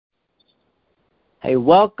Hey,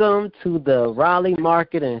 welcome to the Raleigh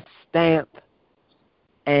Market and Stamp.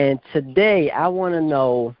 And today I want to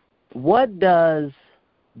know, what does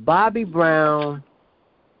Bobby Brown,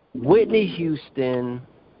 Whitney Houston,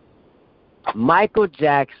 Michael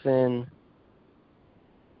Jackson,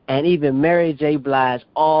 and even Mary J. Blige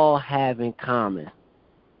all have in common?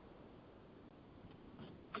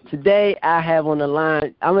 Today I have on the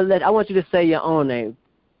line, I want you to say your own name.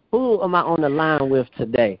 Who am I on the line with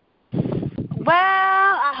today? Well,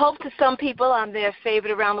 I hope to some people I'm their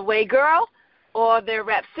favorite around the way girl, or their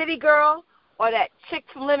Rap City girl, or that chick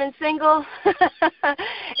from Living Single.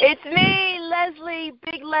 It's me, Leslie,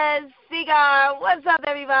 Big Les, Segar. What's up,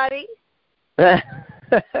 everybody? That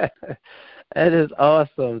is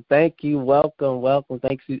awesome. Thank you. Welcome.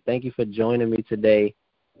 Thank you for joining me today.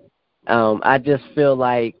 I just feel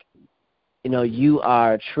like, you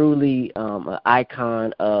are truly an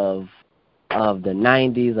icon of the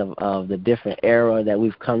 90s, of the different era that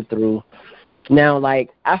we've come through. Now, I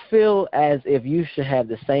feel as if you should have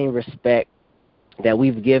the same respect that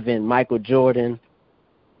we've given Michael Jordan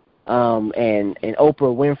and Oprah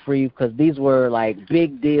Winfrey, because these were,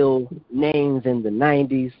 big deal names in the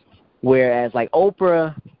 90s, whereas,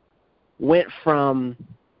 Oprah went from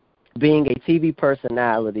being a TV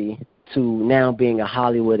personality to now being a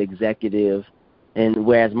Hollywood executive, and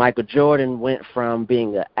whereas Michael Jordan went from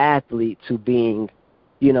being an athlete to being,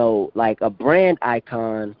 a brand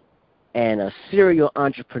icon and a serial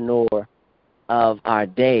entrepreneur of our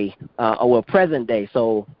day, present day.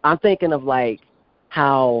 So I'm thinking of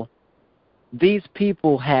how these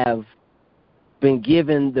people have been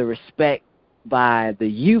given the respect by the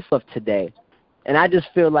youth of today. And I just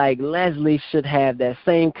feel like Leslie should have that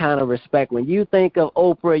same kind of respect. When you think of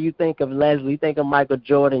Oprah, you think of Leslie, you think of Michael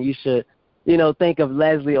Jordan, you should, think of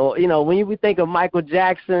Leslie. Or, when you think of Michael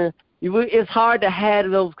Jackson, it's hard to have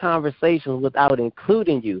those conversations without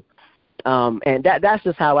including you. And that's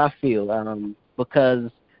just how I feel, because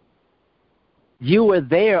you were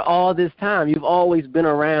there all this time. You've always been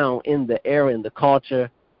around in the era, in the culture.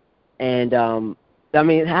 And,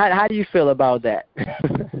 how do you feel about that?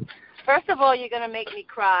 First of all, you're going to make me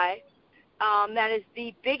cry. That is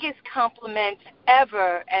the biggest compliment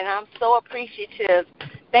ever, and I'm so appreciative.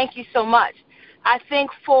 Thank you so much. I think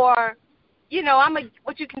for, I'm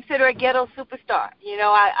what you consider a ghetto superstar.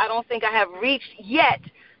 I don't think I have reached yet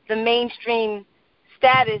the mainstream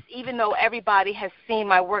status, even though everybody has seen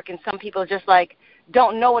my work, and some people just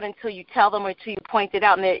don't know it until you tell them or until you point it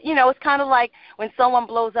out. And it's kind of like when someone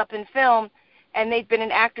blows up in film, and they've been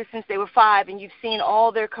an actor since they were 5, and you've seen all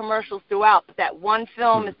their commercials throughout, but that one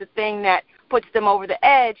film is the thing that puts them over the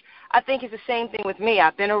edge. I think it's the same thing with me.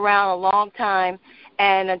 I've been around a long time,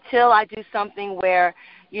 and until I do something where,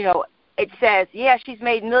 it says, yeah, she's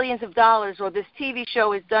made millions of dollars, or this TV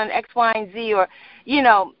show has done X, Y, and Z, or,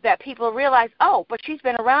 that people realize, oh, but she's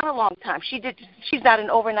been around a long time. She's not an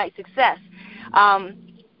overnight success.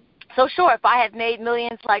 So sure, if I had made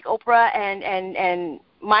millions like Oprah and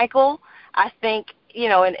Michael, I think, in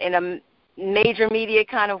a major media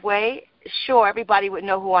kind of way, sure, everybody would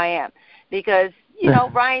know who I am. Because,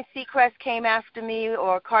 Ryan Seacrest came after me,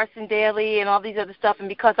 or Carson Daly and all these other stuff, and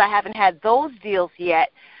because I haven't had those deals yet,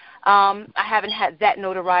 I haven't had that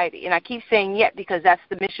notoriety. And I keep saying yet because that's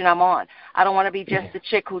the mission I'm on. I don't want to be just the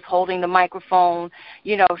chick who's holding the microphone,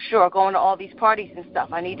 sure, going to all these parties and stuff.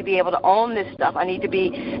 I need to be able to own this stuff. I need to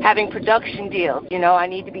be having production deals. I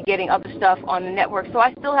need to be getting other stuff on the network. So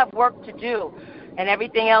I still have work to do, and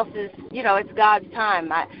everything else is, it's God's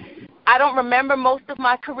time. I don't remember most of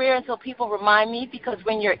my career until people remind me, because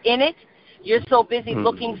when you're in it, you're so busy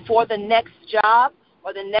looking for the next job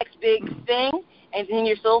or the next big thing, and then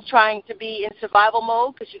you're still trying to be in survival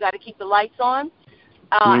mode because you got to keep the lights on.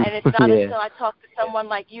 And it's not until I talk to someone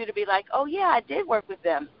like you to be like, oh, yeah, I did work with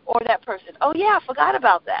them, or that person. Oh, yeah, I forgot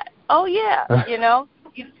about that. Oh, yeah,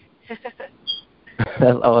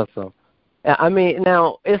 That's awesome.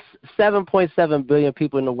 Now, it's 7.7 billion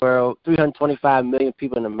people in the world, 325 million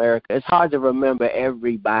people in America. It's hard to remember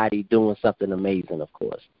everybody doing something amazing, of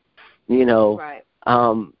course. Right.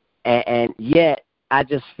 And yet I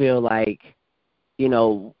just feel like,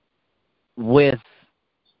 with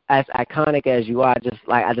as iconic as you are,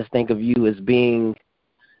 I just think of you as being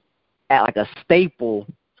at a staple,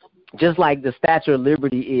 just like the Statue of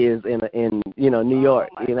Liberty is in New York.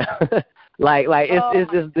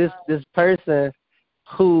 It's just this person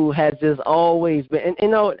who has just always been,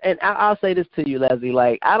 and I'll say this to you,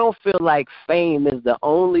 Leslie, I don't feel like fame is the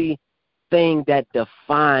only thing that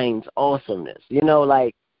defines awesomeness. You're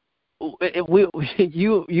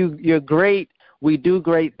great. We do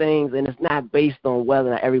great things, and it's not based on whether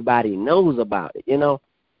or not everybody knows about it.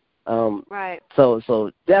 Right.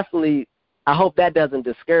 So definitely, I hope that doesn't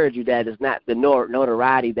discourage you. That is not the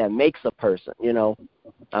notoriety that makes a person. No,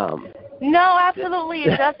 absolutely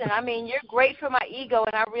it doesn't. I mean, you're great for my ego,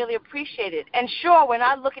 and I really appreciate it. And sure, when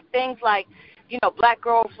I look at things like, Black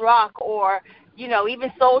Girls Rock or,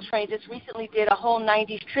 even Soul Train just recently did a whole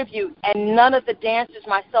 90s tribute, and none of the dancers,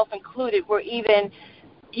 myself included, were even,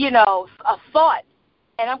 a thought.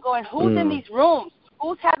 And I'm going, who's in these rooms?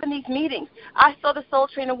 Who's having these meetings? I saw the Soul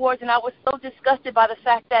Train Awards, and I was so disgusted by the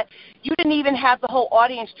fact that you didn't even have the whole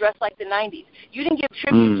audience dressed like the 90s. You didn't give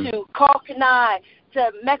tribute to Carl Kanai,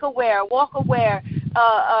 to Mecca Wear, Walker Wear,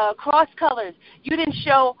 Cross Colors. You didn't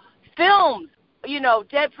show films,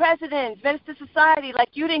 Dead Presidents, Minister Society. Like,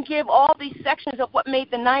 you didn't give all these sections of what made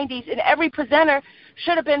the 90s, and every presenter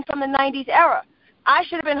should have been from the 90s era. I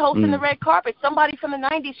should have been hosting the red carpet. Somebody from the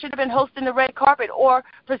 90s should have been hosting the red carpet or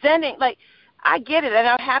presenting. Like, I get it, and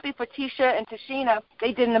I'm happy for Tisha and Tashina.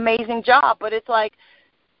 They did an amazing job, but it's like,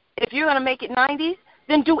 if you're going to make it 90s,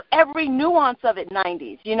 then do every nuance of it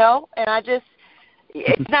 90s, And I just,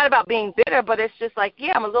 it's not about being bitter, but it's just like,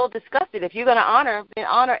 yeah, I'm a little disgusted. If you're going to honor, then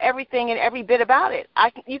honor everything and every bit about it.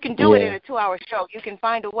 You can do it in a 2-hour show. You can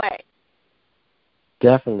find a way.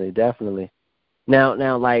 Definitely.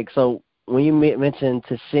 Now, like, so when you mentioned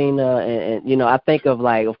Tashina and I think of,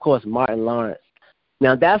 like, of course, Martin Lawrence.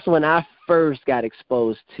 Now, that's when I first got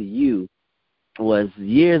exposed to you, was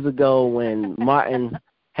years ago when Martin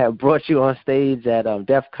had brought you on stage at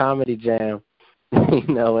Def Comedy Jam,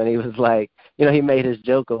 and he was like, he made his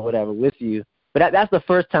joke or whatever with you. But that's the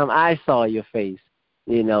first time I saw your face,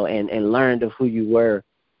 and learned of who you were.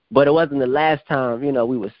 But it wasn't the last time,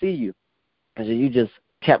 we would see you. And so you just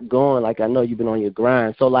kept going. Like, I know you've been on your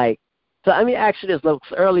grind. So I mean, actually, this. Look,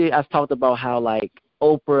 earlier I talked about how, like,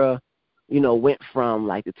 Oprah, went from,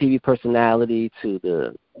 like, the TV personality to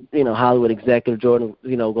the, Hollywood executive. Jordan,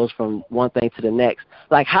 goes from one thing to the next.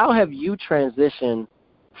 Like, how have you transitioned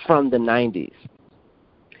from the 90s?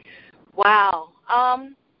 Wow.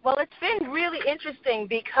 Well, it's been really interesting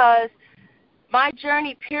because my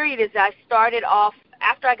journey period is I started off,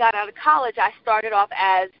 after I got out of college, I started off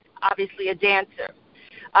as obviously a dancer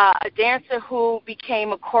who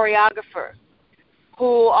became a choreographer,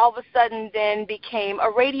 who all of a sudden then became a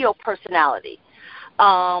radio personality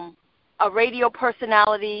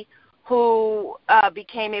who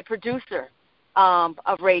became a producer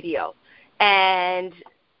of radio. And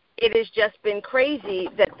it has just been crazy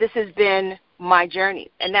that this has been my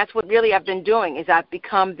journey. And that's what really I've been doing, is I've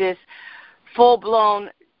become this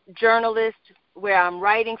full-blown journalist where I'm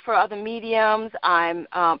writing for other mediums, I'm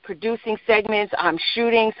producing segments, I'm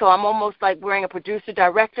shooting, so I'm almost like wearing a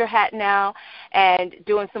producer-director hat now and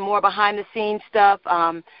doing some more behind-the-scenes stuff,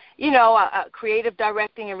 creative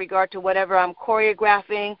directing in regard to whatever I'm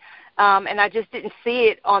choreographing, and I just didn't see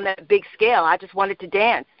it on that big scale. I just wanted to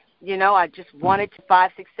dance. I just wanted to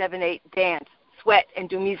 5, 6, 7, 8 dance, sweat, and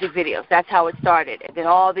do music videos. That's how it started, and then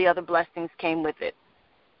all the other blessings came with it.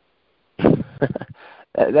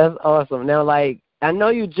 That's awesome. Now, like, I know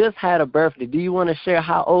you just had a birthday. Do you want to share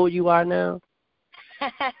how old you are now?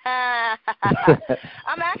 I'm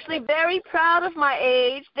actually very proud of my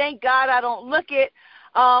age. Thank God I don't look it.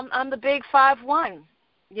 I'm the big 5'1",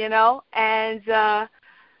 and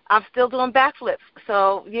I'm still doing backflips.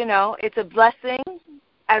 So, it's a blessing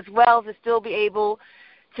as well to still be able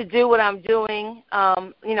to do what I'm doing.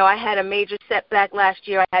 I had a major setback last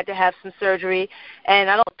year. I had to have some surgery, and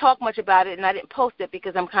I don't talk much about it, and I didn't post it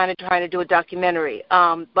because I'm kind of trying to do a documentary.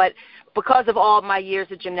 But because of all my years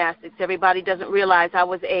of gymnastics, everybody doesn't realize I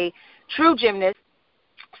was a true gymnast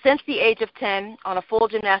since the age of 10 on a full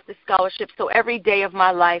gymnastics scholarship. So every day of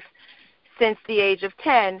my life since the age of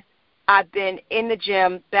 10, I've been in the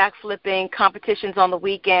gym, backflipping, competitions on the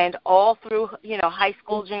weekend, all through, high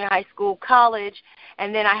school, junior high school, college.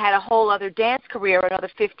 And then I had a whole other dance career, another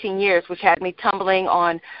 15 years, which had me tumbling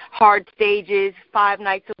on hard stages 5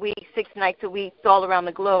 nights a week, 6 nights a week, all around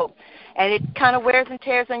the globe. And it kind of wears and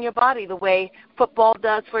tears on your body the way football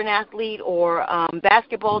does for an athlete or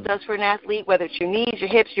basketball does for an athlete, whether it's your knees, your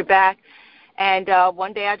hips, your back. And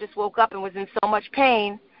one day I just woke up and was in so much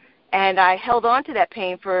pain. And I held on to that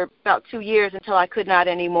pain for about 2 years until I could not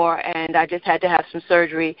anymore, and I just had to have some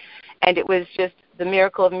surgery. And it was just the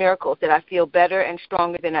miracle of miracles that I feel better and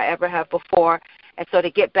stronger than I ever have before. And so to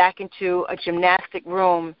get back into a gymnastic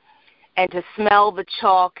room and to smell the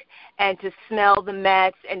chalk and to smell the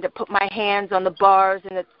mats and to put my hands on the bars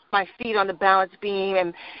and my feet on the balance beam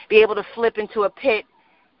and be able to flip into a pit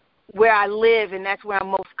where I live and that's where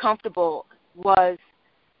I'm most comfortable was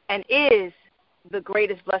and is the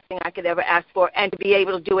greatest blessing I could ever ask for, and to be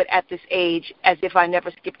able to do it at this age as if I never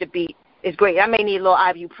skipped a beat is great. I may need a little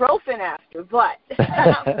ibuprofen after, but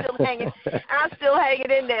I'm still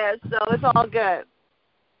hanging in there, so it's all good.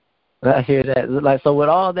 I hear that. Like, so with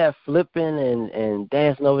all that flipping and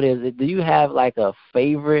dancing over there, do you have like a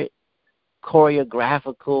favorite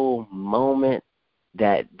choreographical moment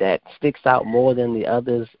that sticks out more than the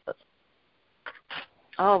others?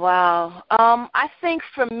 Oh, wow. I think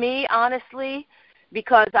for me, honestly,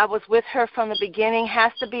 because I was with her from the beginning,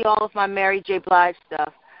 has to be all of my Mary J. Blige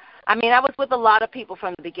stuff. I mean, I was with a lot of people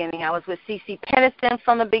from the beginning. I was with CeCe Peniston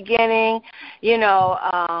from the beginning,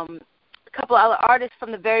 a couple other artists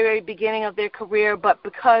from the very, very beginning of their career. But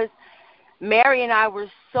because Mary and I were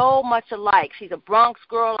so much alike, she's a Bronx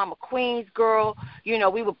girl, I'm a Queens girl,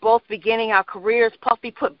 we were both beginning our careers.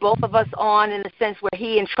 Puffy put both of us on in the sense where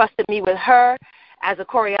he entrusted me with her as a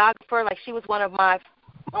choreographer. Like, she was one of my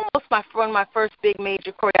first big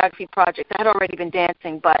major choreography projects. I had already been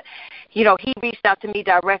dancing, but, he reached out to me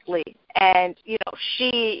directly. And,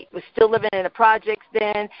 she was still living in the projects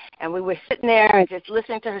then, and we were sitting there and just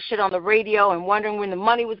listening to her shit on the radio and wondering when the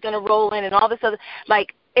money was going to roll in and all this other,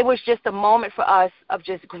 like, it was just a moment for us of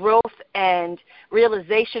just growth and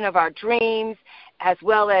realization of our dreams, as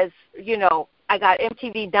well as, I got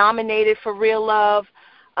MTV nominated for Real Love.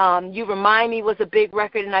 You Remind Me was a big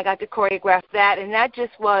record, and I got to choreograph that. And that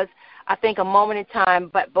just was, I think, a moment in time,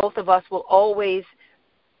 but both of us will always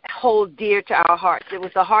hold dear to our hearts. It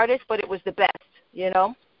was the hardest, but it was the best,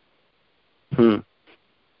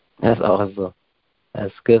 That's awesome.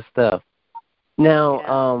 That's good stuff.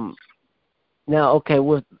 Now, okay,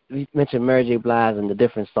 we mentioned Mary J. Blige and the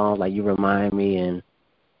different songs, like You Remind Me, and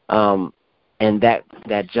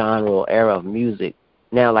that genre or era of music.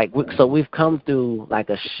 Now, like, so we've come through like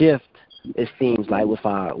a shift, it seems like,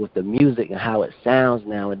 with the music and how it sounds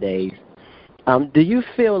nowadays. Do you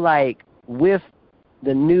feel like with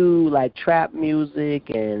the new like trap music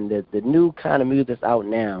and the new kind of music that's out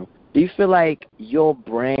now, do you feel like your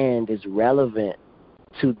brand is relevant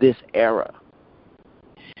to this era?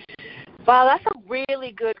 Wow, that's a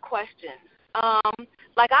really good question.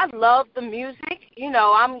 I love the music.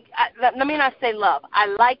 Let me not say love. I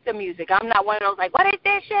like the music. I'm not one of those like, what is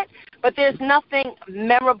this shit? But there's nothing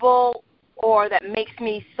memorable or that makes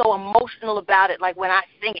me so emotional about it, like when I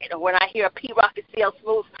sing it or when I hear a P-Rock and CL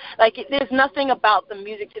Smooth. There's nothing about the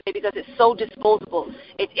music today because it's so disposable.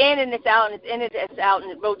 It's in and it's out, and it's in and it's out,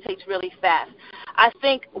 and it rotates really fast. I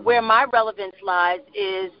think where my relevance lies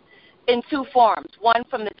is in two forms. One,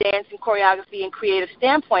 from the dance and choreography and creative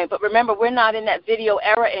standpoint, but remember, we're not in that video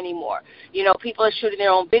era anymore. People are shooting their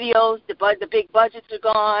own videos. The big budgets are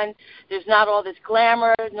gone. There's not all this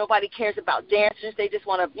glamour. Nobody cares about dancers. They just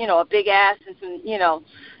want a big ass and some,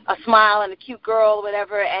 a smile and a cute girl or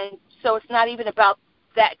whatever. And so it's not even about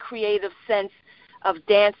that creative sense of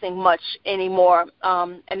dancing much anymore.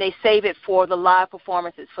 And they save it for the live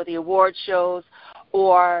performances, for the award shows,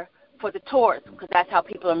 or for the tours, because that's how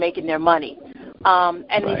people are making their money. And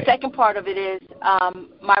right. The second part of it is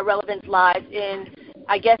my relevance lies in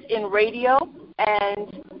radio,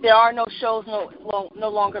 and there are no shows no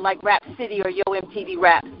longer like Rap City or Yo MTV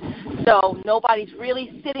Raps. So nobody's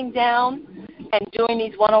really sitting down and doing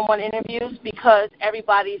these one-on-one interviews because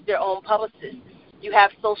everybody's their own publicist. You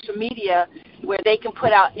have social media where they can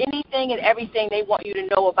put out anything and everything they want you to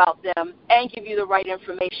know about them and give you the right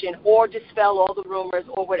information or dispel all the rumors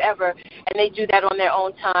or whatever, and they do that on their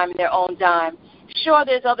own time and their own dime. Sure,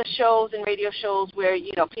 there's other shows and radio shows where,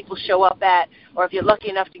 people show up at, or if you're lucky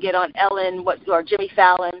enough to get on Ellen or Jimmy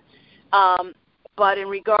Fallon, but in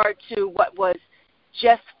regard to what was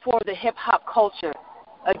just for the hip-hop culture,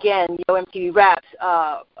 again, Yo MTV Raps,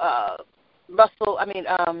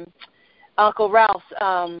 Uncle Ralph's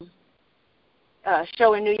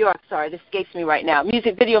show in New York, this escapes me right now,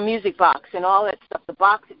 music box and all that stuff, the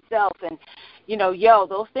box itself, and,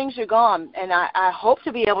 those things are gone, and I hope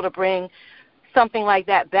to be able to bring something like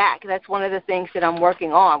that back. That's one of the things that I'm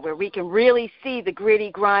working on, where we can really see the gritty,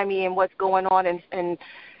 grimy, and what's going on, and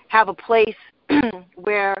have a place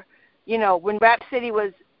where, when Rap City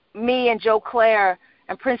was me and Joe Claire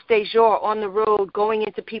and Prince DeJour on the road going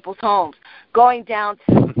into people's homes, going down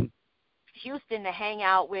to Houston to hang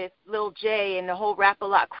out with Lil J and the whole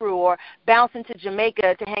Rap-A-Lot crew, or bouncing to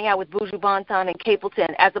Jamaica to hang out with Buju Banton and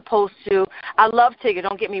Capleton, as opposed to, I love Tigger,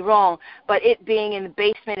 don't get me wrong, but it being in the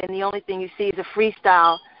basement and the only thing you see is a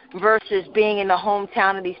freestyle versus being in the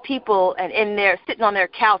hometown of these people and in there sitting on their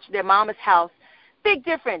couch, their mama's house. Big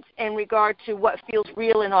difference in regard to what feels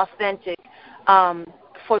real and authentic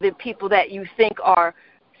for the people that you think are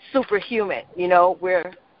superhuman,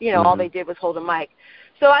 where, all they did was hold a mic.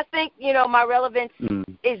 So I think, my relevance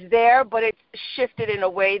is there, but it's shifted in a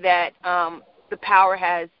way that the power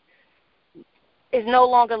has is no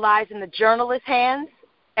longer lies in the journalist's hands.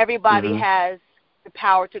 Everybody has the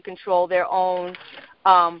power to control their own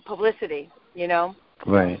publicity, you know?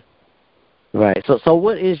 Right. Right. So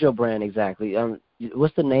what is your brand exactly?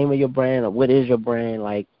 What's the name of your brand, or what is your brand?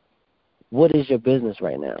 Like, what is your business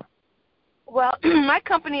right now? Well, my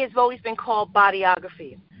company has always been called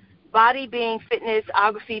Bodyography. Body being fitness,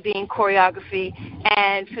 ography being choreography.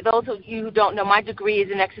 And for those of you who don't know, my degree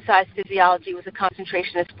is in exercise physiology with a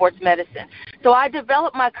concentration in sports medicine. So I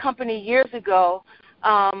developed my company years ago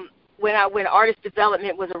when artist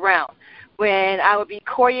development was around, when I would be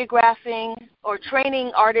choreographing or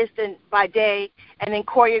training artists by day and then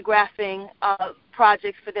choreographing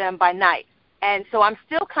projects for them by night. And so I'm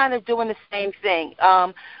still kind of doing the same thing,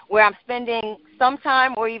 where I'm spending some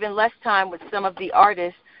time or even less time with some of the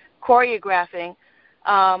artists choreographing,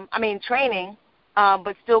 training,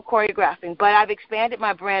 but still choreographing. But I've expanded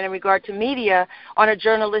my brand in regard to media on a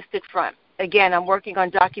journalistic front. Again, I'm working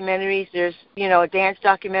on documentaries. There's, a dance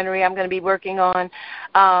documentary I'm going to be working on,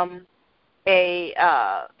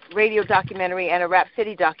 a radio documentary, and a Rap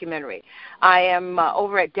City documentary. I am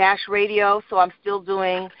over at Dash Radio, so I'm still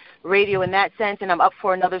doing radio in that sense, and I'm up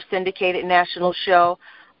for another syndicated national show.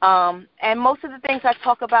 And most of the things I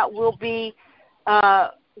talk about will be,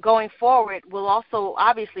 going forward, will also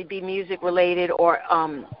obviously be music-related or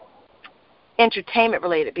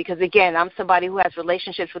entertainment-related, because, again, I'm somebody who has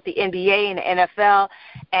relationships with the NBA and the NFL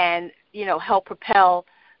and, help propel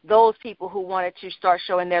those people who wanted to start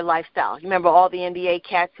showing their lifestyle. You remember all the NBA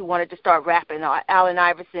cats who wanted to start rapping, Allen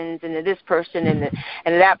Iversons and this person and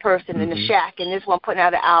that person and the Shaq and this one putting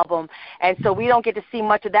out an album. And so we don't get to see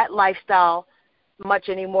much of that lifestyle much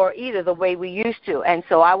anymore either, the way we used to. And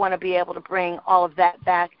so I want to be able to bring all of that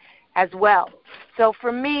back as well. So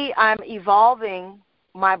for me, I'm evolving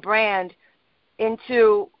my brand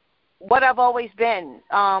into what I've always been.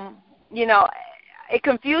 It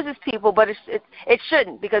confuses people, but it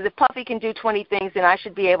shouldn't, because if Puffy can do 20 things, then I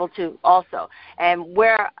should be able to also. And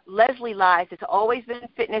where Leslie lies, it's always been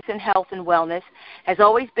fitness and health and wellness, has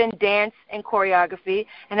always been dance and choreography,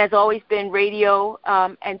 and has always been radio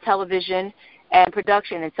and television and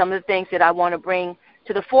production. And some of the things that I want to bring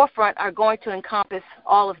to the forefront are going to encompass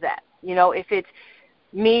all of that. If it's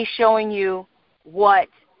me showing you what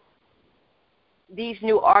these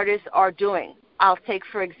new artists are doing. I'll take,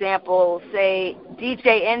 for example, say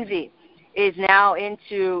DJ Envy is now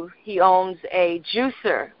he owns a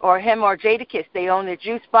juicer, or him or Jadakiss. They own their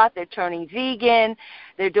juice spot. They're turning vegan.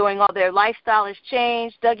 They're doing all their lifestyle has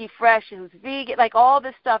changed. Dougie Fresh, who's vegan, like all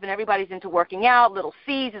this stuff, and everybody's into working out. Little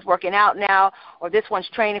C's is working out now, or this one's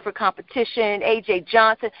training for competition, AJ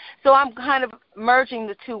Johnson. So I'm kind of merging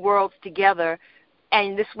the two worlds together,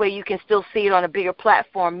 and this way you can still see it on a bigger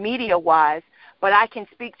platform media-wise. But I can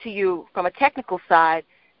speak to you from a technical side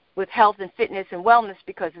with health and fitness and wellness,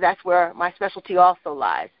 because that's where my specialty also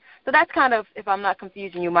lies. So that's kind of, if I'm not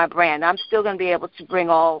confusing you, my brand. I'm still going to be able to bring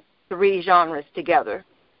all three genres together.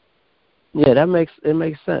 Yeah, it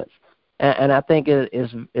makes sense. And I think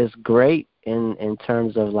it's great in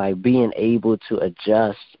terms of like being able to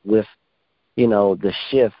adjust with, the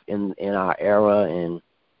shift in our era. And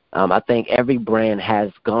I think every brand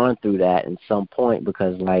has gone through that at some point,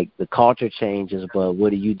 because like the culture changes, but what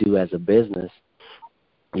do you do as a business?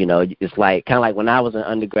 It's like kind of like when I was an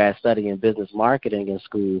undergrad studying business marketing in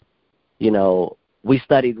school, we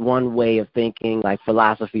studied one way of thinking, like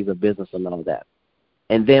philosophies of business and all that.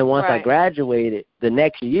 And then once I graduated, the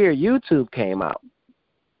next year YouTube came out.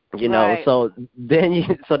 So then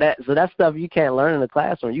so that stuff you can't learn in the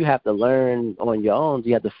classroom. You have to learn on your own.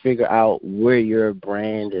 You have to figure out where your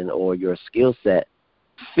brand or your skill set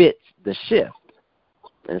fits the shift.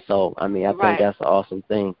 And so, I think that's an awesome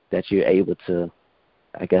thing that you're able to,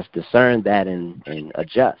 I guess, discern that and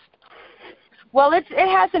adjust. Well, it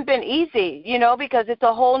hasn't been easy, because it's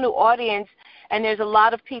a whole new audience. And there's a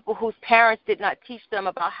lot of people whose parents did not teach them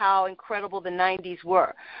about how incredible the 90s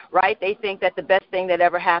were, right? They think that the best thing that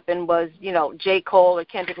ever happened was, J. Cole or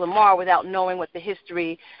Kendrick Lamar, without knowing what the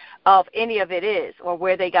history of any of it is or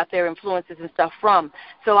where they got their influences and stuff from.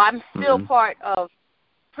 So I'm still part of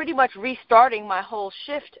pretty much restarting my whole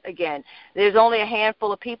shift again. There's only a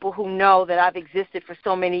handful of people who know that I've existed for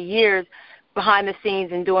so many years behind the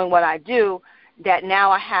scenes and doing what I do, that now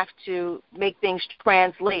I have to make things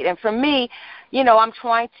translate. And for me, I'm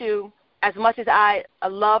trying to, as much as I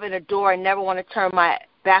love and adore and never want to turn my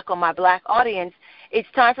back on my black audience, it's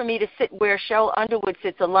time for me to sit where Cheryl Underwood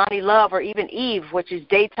sits, Alani Love, or even Eve, which is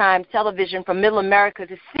daytime television from Middle America,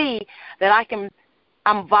 to see that I can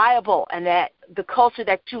I'm viable and that the culture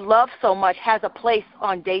that you love so much has a place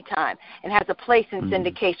on daytime and has a place in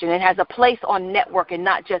syndication and has a place on network and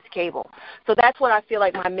not just cable. So that's what I feel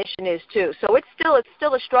like my mission is too. So it's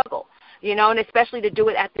still a struggle, you know, and especially to do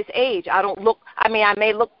it at this age. I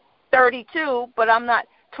may look 32, but I'm not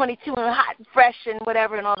 22 and hot and fresh and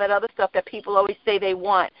whatever and all that other stuff that people always say they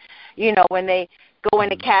want, you know, when they go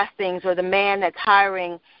into castings, or the man that's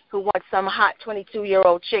hiring who wants some hot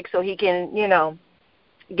 22-year-old chick so he can, you know,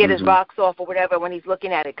 get his rocks off or whatever when he's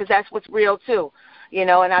looking at it, because that's what's real too, you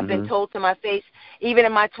know. And I've been told to my face, even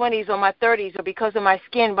in my 20s or my 30s, or because of my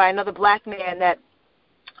skin, by another black man that,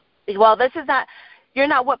 well, you're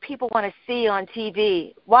not what people want to see on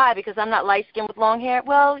TV. Why? Because I'm not light-skinned with long hair?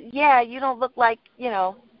 Well, yeah, you don't look like, you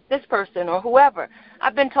know, this person or whoever.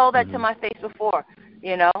 I've been told that to my face before,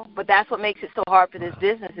 you know. But that's what makes it so hard for this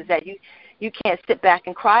business, is that you can't sit back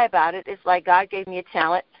and cry about it. It's like God gave me a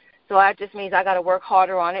talent. So that just means I got to work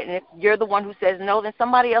harder on it. And if you're the one who says no, then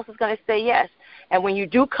somebody else is going to say yes. And when you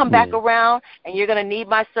do come back around and you're going to need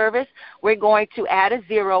my service, we're going to add a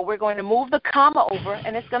zero. We're going to move the comma over,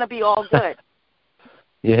 and it's going to be all good.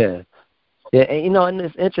 Yeah. Yeah, and, you know, and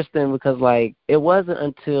it's interesting because, like, it wasn't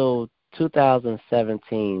until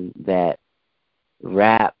 2017 that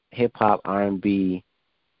rap, hip-hop, R&B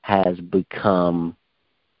has become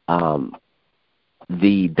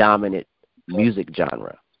the dominant music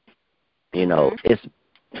genre. You know, it's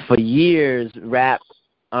for years, rap,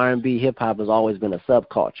 R&B, hip-hop has always been a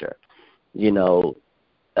subculture, you know,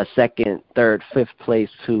 a second, third, fifth place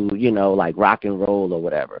to, you know, like rock and roll or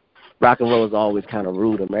whatever. Rock and roll has always kind of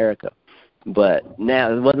ruled America. But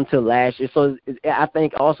now, it wasn't until last year. So I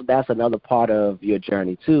think also that's another part of your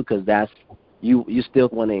journey, too, because that's, you still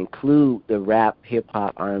want to include the rap,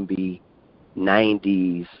 hip-hop, R&B,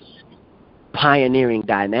 90s pioneering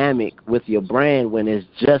dynamic with your brand when it's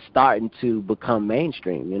just starting to become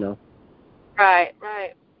mainstream, you know? Right.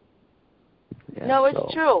 Yeah, no,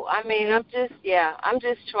 it's true. I mean, I'm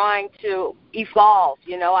just trying to evolve,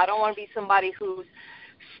 you know. I don't want to be somebody who's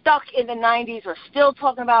stuck in the 90s or still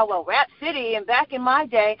talking about, well, Rap City and back in my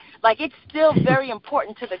day. Like, it's still very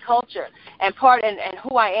important to the culture and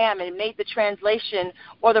who I am, and it made the translation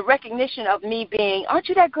or the recognition of me being, aren't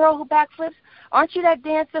you that girl who backflips? Aren't you that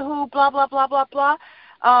dancer who blah, blah, blah, blah, blah?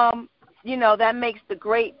 You know, that makes the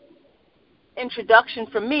great introduction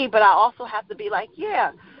for me, but I also have to be like,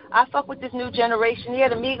 yeah, I fuck with this new generation. Yeah,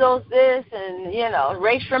 the Migos this, and, you know,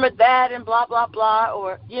 Ray Shrimmer that, and blah, blah, blah,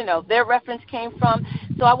 or, you know, their reference came from.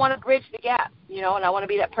 So I want to bridge the gap, you know, and I want to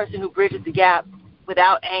be that person who bridges the gap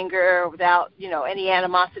without anger, without, you know, any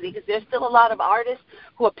animosity, because there's still a lot of artists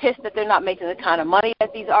who are pissed that they're not making the kind of money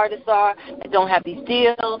that these artists are, that don't have these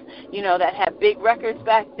deals, you know, that had big records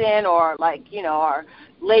back then, or, like, you know, are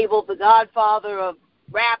labeled the godfather of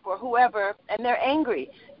rap or whoever, and they're angry,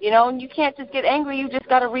 you know. And you can't just get angry. You just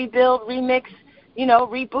got to rebuild, remix, you know,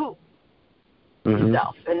 reboot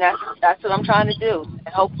yourself. And that's what I'm trying to do.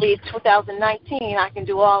 And hopefully 2019 I can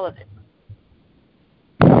do all of it.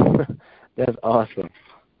 That's awesome.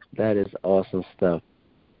 That is awesome stuff.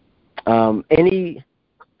 That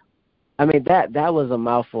was a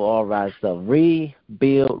mouthful, all right stuff.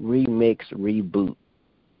 Rebuild, remix, reboot.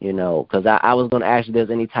 You know, because I was going to ask you if there's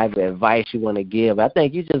any type of advice you want to give. I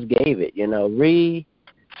think you just gave it. You know, rebuild,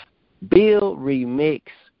 remix,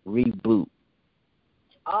 reboot.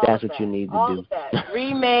 That's what you need to do. All of that.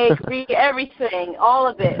 Remake, everything, all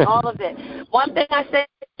of it. One thing I say,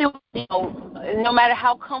 too, you know, no matter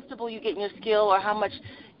how comfortable you get in your skill or how much,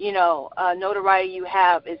 you know, notoriety you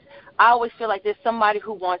have, is I always feel like there's somebody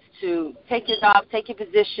who wants to take your job, take your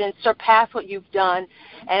position, surpass what you've done.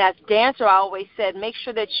 And as a dancer, I always said, make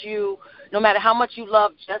sure that you, no matter how much you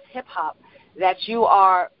love just hip-hop, that you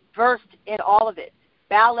are versed in all of it.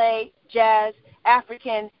 Ballet, jazz,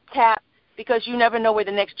 African, tap, because you never know where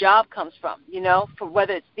the next job comes from, you know, for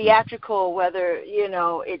whether it's theatrical, whether, you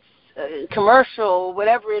know, it's commercial,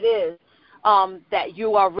 whatever it is, that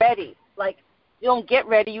you are ready. Like, you don't get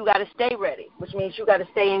ready, you got to stay ready, which means you got to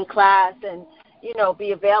stay in class and, you know,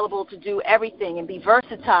 be available to do everything and be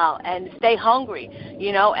versatile and stay hungry,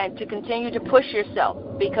 you know, and to continue to push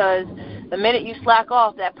yourself, because the minute you slack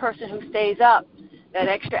off, that person who stays up that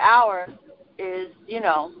extra hour is, you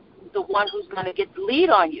know, the one who's going to get the lead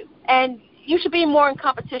on you. And you should be more in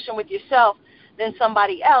competition with yourself than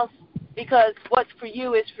somebody else, because what's for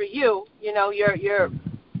you is for you. You know, your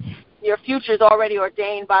future is already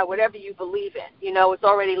ordained by whatever you believe in. You know, it's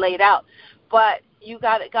already laid out. But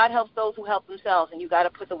God helps those who help themselves, and you got to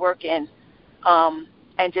put the work in,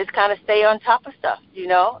 and just kind of stay on top of stuff, you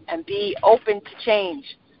know, and be open to change.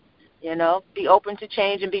 You know, be open to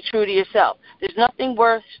change and be true to yourself. There's nothing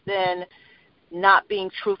worse than not being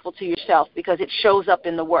truthful to yourself, because it shows up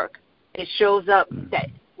in the work. It shows up that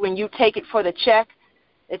when you take it for the check,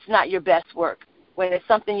 it's not your best work. When it's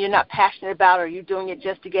something you're not passionate about or you're doing it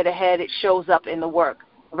just to get ahead, it shows up in the work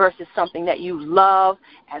versus something that you love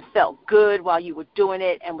and felt good while you were doing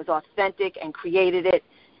it and was authentic and created it.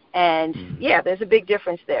 And, yeah, there's a big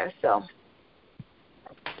difference there. So.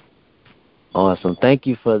 Awesome. Thank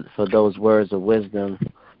you for those words of wisdom.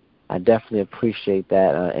 I definitely appreciate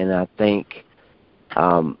that, and I think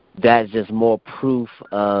that's just more proof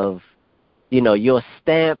of, your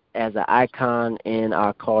stamp as an icon in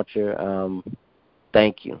our culture.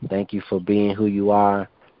 Thank you. Thank you for being who you are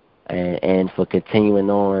and for continuing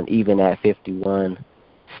on, even at 51,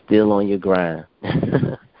 still on your grind.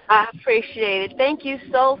 I appreciate it. Thank you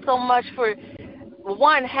so much for,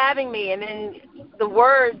 one, having me, and then the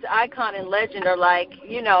words icon and legend are like,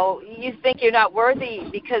 you think you're not worthy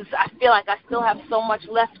because I feel like I still have so much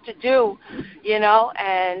left to do,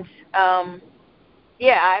 and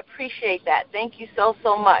yeah, I appreciate that. Thank you so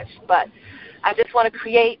much. But I just want to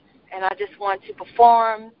create, and I just want to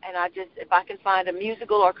perform, and if I can find a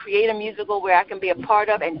musical or create a musical where I can be a part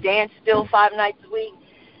of and dance still 5 nights a week,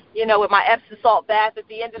 with my Epsom salt bath at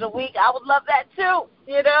the end of the week, I would love that too,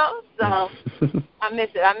 So I miss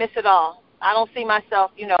it. I miss it all. I don't see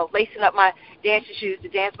myself, lacing up my dancing shoes to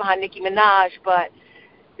dance behind Nicki Minaj, but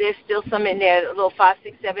there's still some in there, a little 5,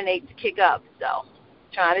 6, 7, 8 to kick up. So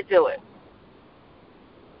trying to do it.